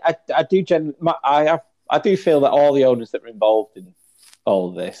because I do feel that all the owners that are involved in all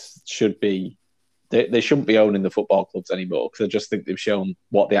of this they shouldn't be owning the football clubs anymore, because I just think they've shown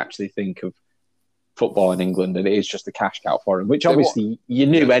what they actually think of football in England, and it is just a cash cow for them, which obviously you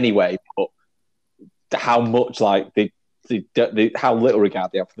knew anyway, but how much how little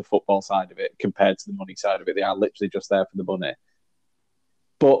regard they have for the football side of it compared to the money side of it. They are literally just there for the money.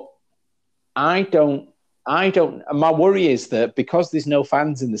 But I don't I don't. My worry is that because there's no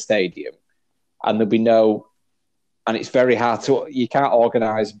fans in the stadium, and there'll be no, and it's very hard to. You can't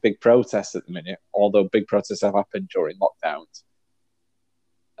organise big protests at the minute, although big protests have happened during lockdowns.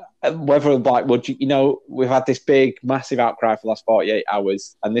 Whether would you, we've had this big, massive outcry for the last 48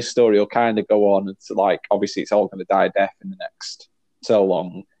 hours, and this story will kind of go on. It's obviously, it's all going to die a death in the next so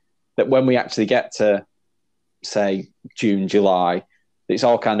long that when we actually get to, say, June, July, it's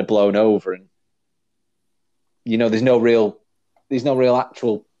all kind of blown over, and there's no real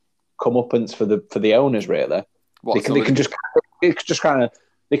actual comeuppance for the owners really. They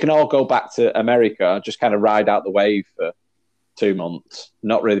can all go back to America, just kind of ride out the wave for 2 months,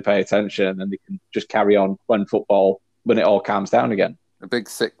 not really pay attention, and then they can just carry on when it all calms down again.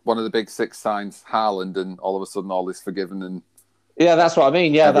 One of the big six signs, Haaland, and all of a sudden all is forgiven, and yeah, that's what I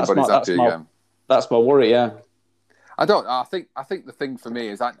mean. Yeah, that's my worry. Yeah, I think the thing for me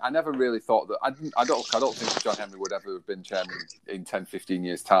is I never really thought that I don't think John Henry would ever have been chairman in 10, 15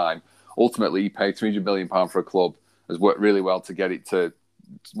 years' time. Ultimately, he paid £300 million for a club, has worked really well to get it to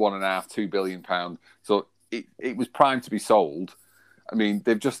 £1.5-2 billion. So it was primed to be sold. I mean,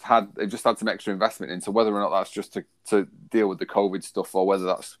 they've just had some extra investment into, whether or not that's just to deal with the COVID stuff, or whether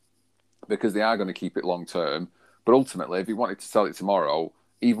that's because they are going to keep it long term. But ultimately, if he wanted to sell it tomorrow,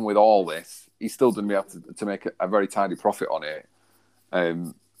 even with all this, he's still going to be able to make a very tidy profit on it.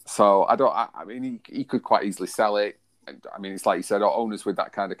 So I mean, he could quite easily sell it. I mean, it's like you said, owners with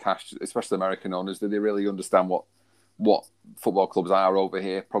that kind of cash, especially American owners, do they really understand what football clubs are over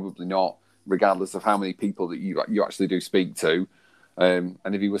here? Probably not, regardless of how many people that you actually do speak to. And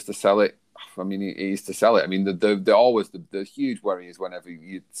if he was to sell it, I mean, he is to sell it. I mean, the huge worry is whenever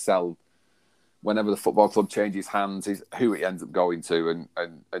the football club changes hands, is who it ends up going to,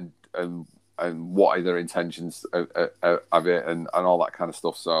 and what are their intentions of it, and all that kind of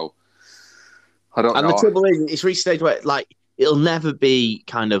stuff. So I don't know. And the trouble is, it's reached a stage where it'll never be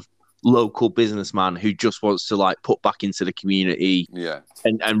kind of local businessman who just wants to put back into the community,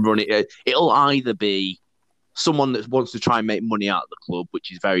 and run it. It'll either be someone that wants to try and make money out of the club,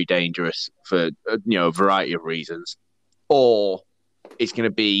 which is very dangerous for a variety of reasons, or it's going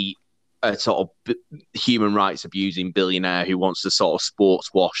to be a sort of human rights abusing billionaire who wants to sort of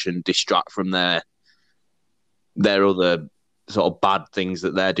sports wash and distract from their other sort of bad things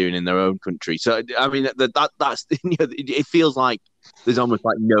that they're doing in their own country. So I mean, that's it feels like there's almost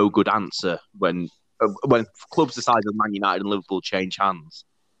no good answer when clubs the size of Man United and Liverpool change hands.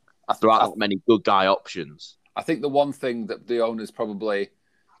 There aren't many good guy options. I think the one thing that the owners probably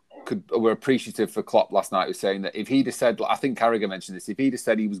were appreciative for Klopp last night was saying that if he'd have said, I think Carragher mentioned this, if he'd have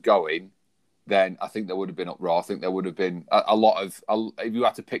said he was going, then I think there would have been uproar. I think there would have been a lot of, if you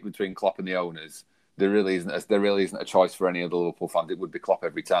had to pick between Klopp and the owners, there really isn't a choice for any of the Liverpool fans. It would be Klopp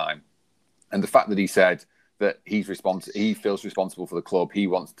every time. And the fact that he said that he feels responsible for the club, he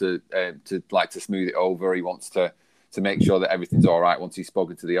wants to smooth it over, he wants to make sure that everything's all right once he's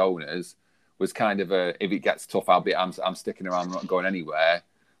spoken to the owners, was kind of if it gets tough, I'm sticking around, I'm not going anywhere.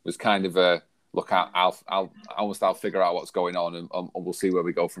 Was kind of a look. I'll figure out what's going on, and we'll see where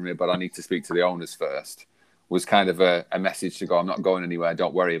we go from here. But I need to speak to the owners first. Was kind of a message to go. I'm not going anywhere.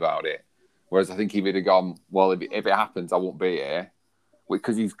 Don't worry about it. Whereas I think he would have gone, well, if it happens, I won't be here,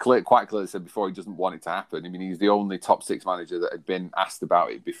 because he's quite clearly said before he doesn't want it to happen. I mean, he's the only top six manager that had been asked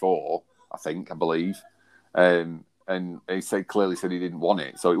about it before. I believe. And he clearly said he didn't want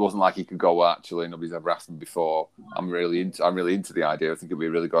it, so it wasn't like he could go, well, actually, nobody's ever asked him before. I'm really into the idea. I think it'd be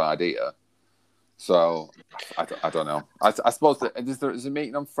a really good idea. So I don't know. I suppose is a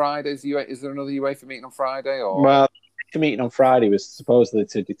meeting on Friday? Is there another UEFA meeting on Friday? Or well, the meeting on Friday was supposedly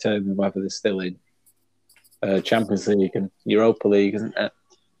to determine whether they're still in Champions League and Europa League, isn't it?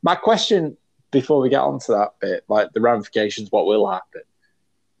 My question before we get onto that bit, the ramifications, what will happen?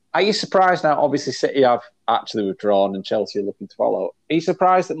 Are you surprised now? Obviously, City have actually withdrawn and Chelsea are looking to follow. Are you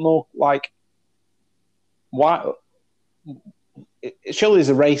surprised that more why? Surely there's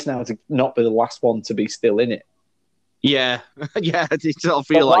a race now to not be the last one to be still in it. Yeah, yeah. I sort of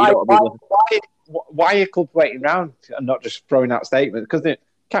feel like you don't why are clubs waiting around and not just throwing out statements? Because it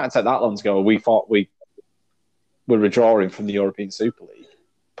can't take that long to go. We thought we were withdrawing from the European Super League.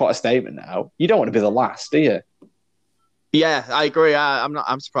 Put a statement now. You don't want to be the last, do you? Yeah, I agree.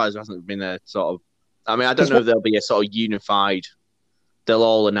 I'm surprised there hasn't been a sort of. I mean, I don't know if there'll be a sort of unified. They'll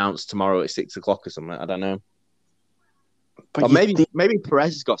all announce tomorrow at 6:00 or something. I don't know. But or maybe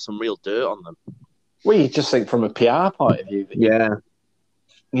Perez has got some real dirt on them. Well, you just think from a PR point of view.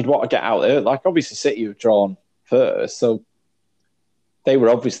 You'd want to get out there. Obviously, City have drawn first, so they were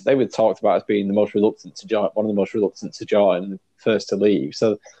talked about as being the most reluctant to join, one of the most reluctant to join, the first to leave.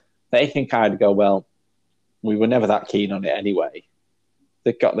 So they can kind of go, well, we were never that keen on it anyway.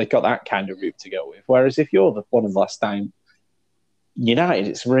 They've got that kind of route to go with. Whereas if you're the one of the last time United,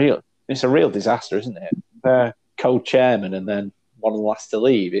 it's a real disaster, isn't it? They're co-chairman and then one of the last to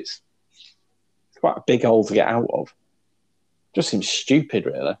leave. It's quite a big hole to get out of. Just seems stupid,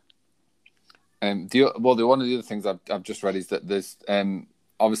 really. One of the other things I've just read is that there's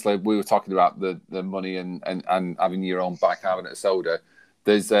obviously we were talking about the money and having your own bicarbonate of soda.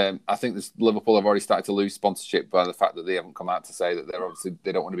 There's I think Liverpool have already started to lose sponsorship by the fact that they haven't come out to say that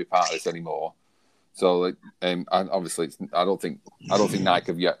they don't want to be part of this anymore. So and obviously I don't think Nike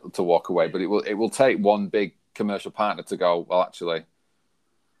have yet to walk away, but it will take one big commercial partner to go, well, actually,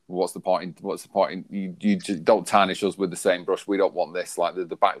 what's the point in you just don't tarnish us with the same brush. We don't want this. Like the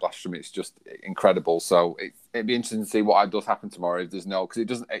backlash from it's just incredible. So it'd be interesting to see what does happen tomorrow if there's no, because it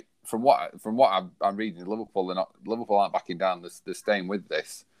doesn't, from what I'm reading, Liverpool aren't backing down. They're staying with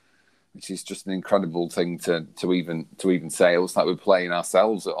this, which is just an incredible thing to even say. It looks like we're playing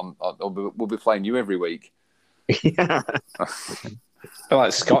ourselves we'll be playing you every week. Yeah.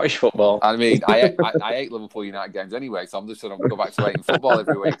 Like Scottish football. I mean, I hate Liverpool United games anyway, so I'm just going to go back to hating football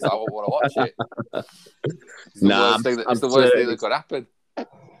every week because I won't want to watch it. It's the worst thing that could happen.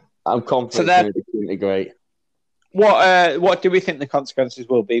 I'm confident it's going to be great. What do we think the consequences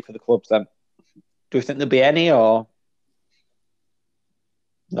will be for the clubs then? Do we think there'll be any or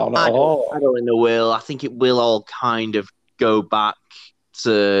not at all? I don't think there will. I think it will all kind of go back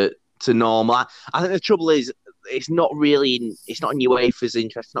to normal. I think the trouble is it's not in UEFA's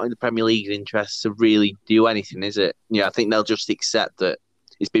interest, not in the Premier League's interest to really do anything, is it? I think they'll just accept that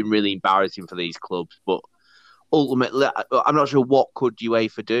it's been really embarrassing for these clubs, but ultimately, I'm not sure what could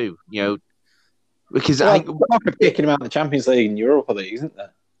UEFA do, because I think they're kicking them out of the Champions League and Europa League, isn't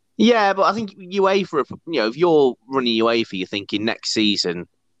there? Yeah, but I think UEFA, if you're running UEFA, you're thinking next season,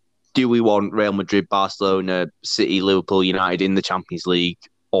 do we want Real Madrid, Barcelona, City, Liverpool, United in the Champions League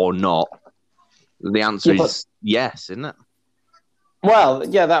or not? The answer is yes, isn't it? Well,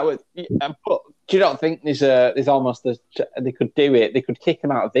 yeah, that would. But do you not think there's almost they could do it? They could kick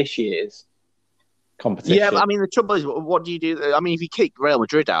them out of this year's competition. Yeah, but I mean, the trouble is, what do you do? I mean, if you kick Real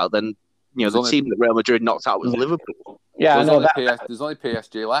Madrid out, then the team that Real Madrid knocked out was Liverpool. Yeah, I know that. There's only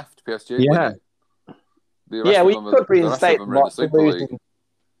PSG left. PSG. Yeah. We could reinstate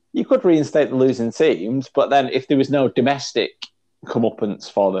You could reinstate the losing teams, but then if there was no domestic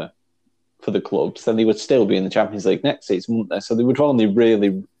comeuppance for the clubs, then they would still be in the Champions League next season, wouldn't they? So they would only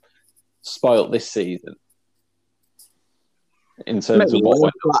really spoil this season in terms of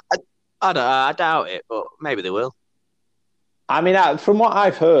what. I doubt it, but maybe they will. I mean, from what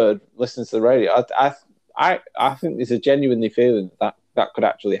I've heard, listening to the radio, I think there's a genuinely feeling that could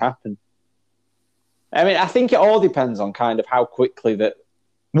actually happen. I mean, I think it all depends on kind of how quickly that.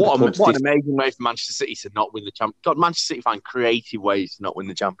 What an amazing way for Manchester City to not win the Champions League. God, Manchester City find creative ways to not win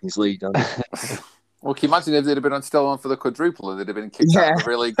the Champions League, don't they? Well, can you imagine if they'd have been still on for the quadruple and they'd have been kicked out of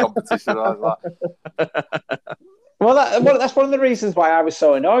the league competition like that? Well, that's one of the reasons why I was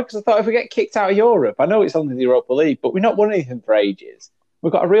so annoyed, because I thought if we get kicked out of Europe, I know it's only the Europa League, but we've not won anything for ages.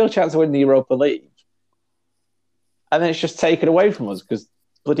 We've got a real chance of winning the Europa League. And then it's just taken away from us because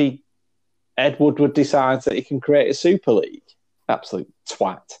bloody Ed Woodward decides that he can create a Super League. Absolute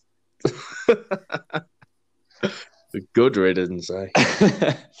twat. Good riddance, eh?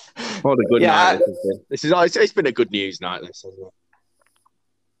 What a good night this has been. It's been a good news night, this, hasn't it?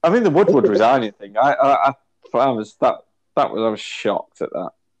 I mean, the Woodward resigning thing, I was shocked at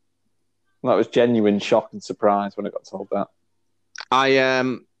that. That was genuine shock and surprise when I got told that. I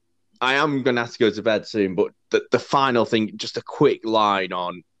am going to have to go to bed soon, but the final thing, just a quick line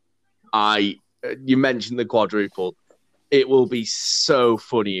on, you mentioned the quadruple. It will be so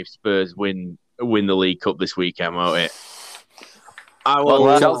funny if Spurs win the League Cup this weekend, won't it?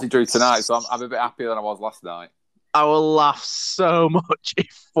 Chelsea drew tonight, so I'm a bit happier than I was last night. I will laugh so much if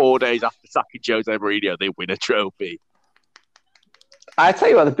 4 days after sacking Jose Mourinho, they win a trophy. I tell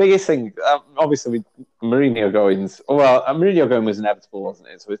you what, the biggest thing, obviously, with Mourinho going was inevitable, wasn't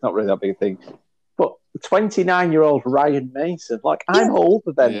it? So it's not really that big a thing. But 29-year-old Ryan Mason, I'm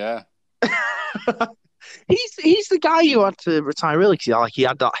older than him. Yeah. He's the guy who had to retire early because he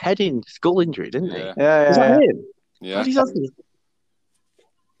had that skull injury, didn't he? Yeah. Is that him? Yeah.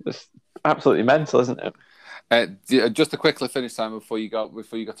 It's absolutely mental, isn't it? Just to quickly finish, Simon, before you go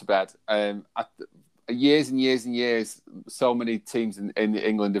to bed. Years and years and years, so many teams in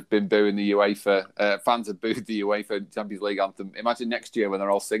England have been booing the UEFA. Fans have booed the UEFA Champions League anthem. Imagine next year when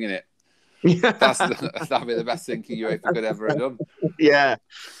they're all singing it. That'd be the best thing UEFA could ever have done. Yeah.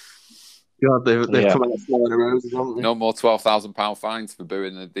 God, they've Yeah. come out flowing roses, haven't they? No more £12,000 fines for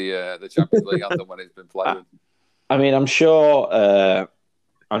booing the Champions League anthem when it's been played. I mean, I'm sure in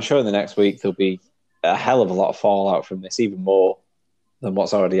the next week there'll be a hell of a lot of fallout from this, even more than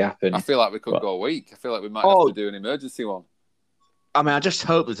what's already happened. I feel like we could go a week. I feel like we might have to do an emergency one. I mean, I just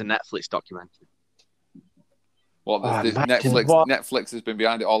hope there's a Netflix documentary. What, Netflix has been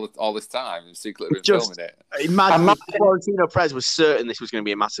behind it all this time and secretly been filming it. Imagine Florentino Perez was certain this was going to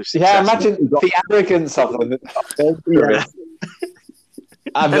be a massive success. Yeah, imagine the arrogance of them. Yeah.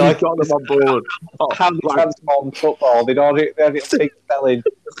 I'd be like, got them on board. Hand transformed football. They'd already big selling.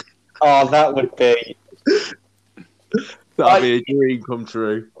 Oh, that would be. That'd be a dream come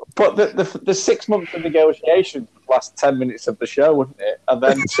true. But the 6 months of negotiation would last 10 minutes of the show, wouldn't it? And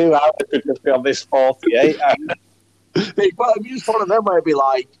then 2 hours could just be on this 48 hours. Well, it'd be just one of them where it'd be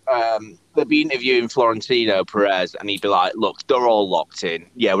like, they'd be interviewing Florentino Perez, and he'd be like, look, they're all locked in.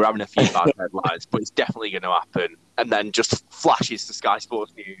 Yeah, we're having a few bad headlines, but it's definitely going to happen. And then just flashes to Sky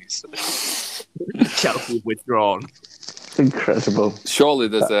Sports News. Chelsea withdrawn. Incredible. Surely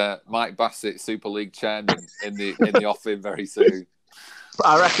there's a Mike Bassett Super League chairman in the offing very soon.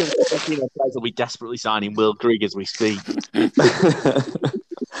 I reckon Florentino Perez will be desperately signing Will Grigg as we speak.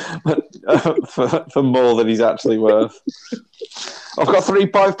 for more than he's actually worth. I've got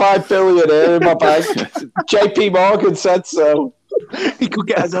 3.5 billion here in my bank. JP Morgan said so. He could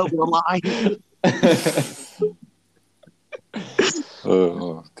get us over the line.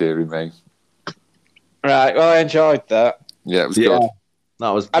 Oh, dearie me. Right, well, I enjoyed that. Yeah, it was good. That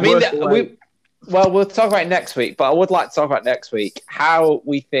was. I mean, we'll talk about it next week, but I would like to talk about next week how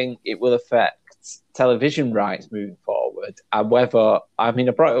we think it will affect television rights moving forward, and whether, I mean,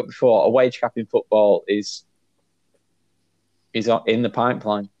 I brought it up before, a wage cap in football is in the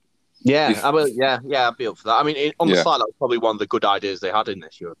pipeline. Yeah, I'd be up for that. I mean, on the side, that was probably one of the good ideas they had in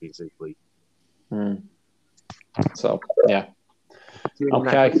this European Super League. So, yeah.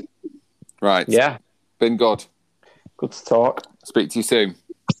 Okay. Right. Yeah. Been good. Good to talk. Speak to you soon.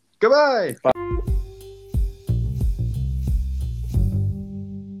 Goodbye. Bye.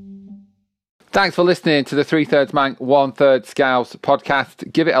 Thanks for listening to the 3/3 Manc, 1/3 Scouse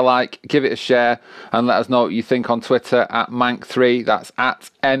podcast. Give it a like, give it a share, and let us know what you think on Twitter at Manc3. That's at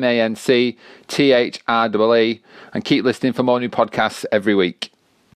MANCTHREE. And keep listening for more new podcasts every week.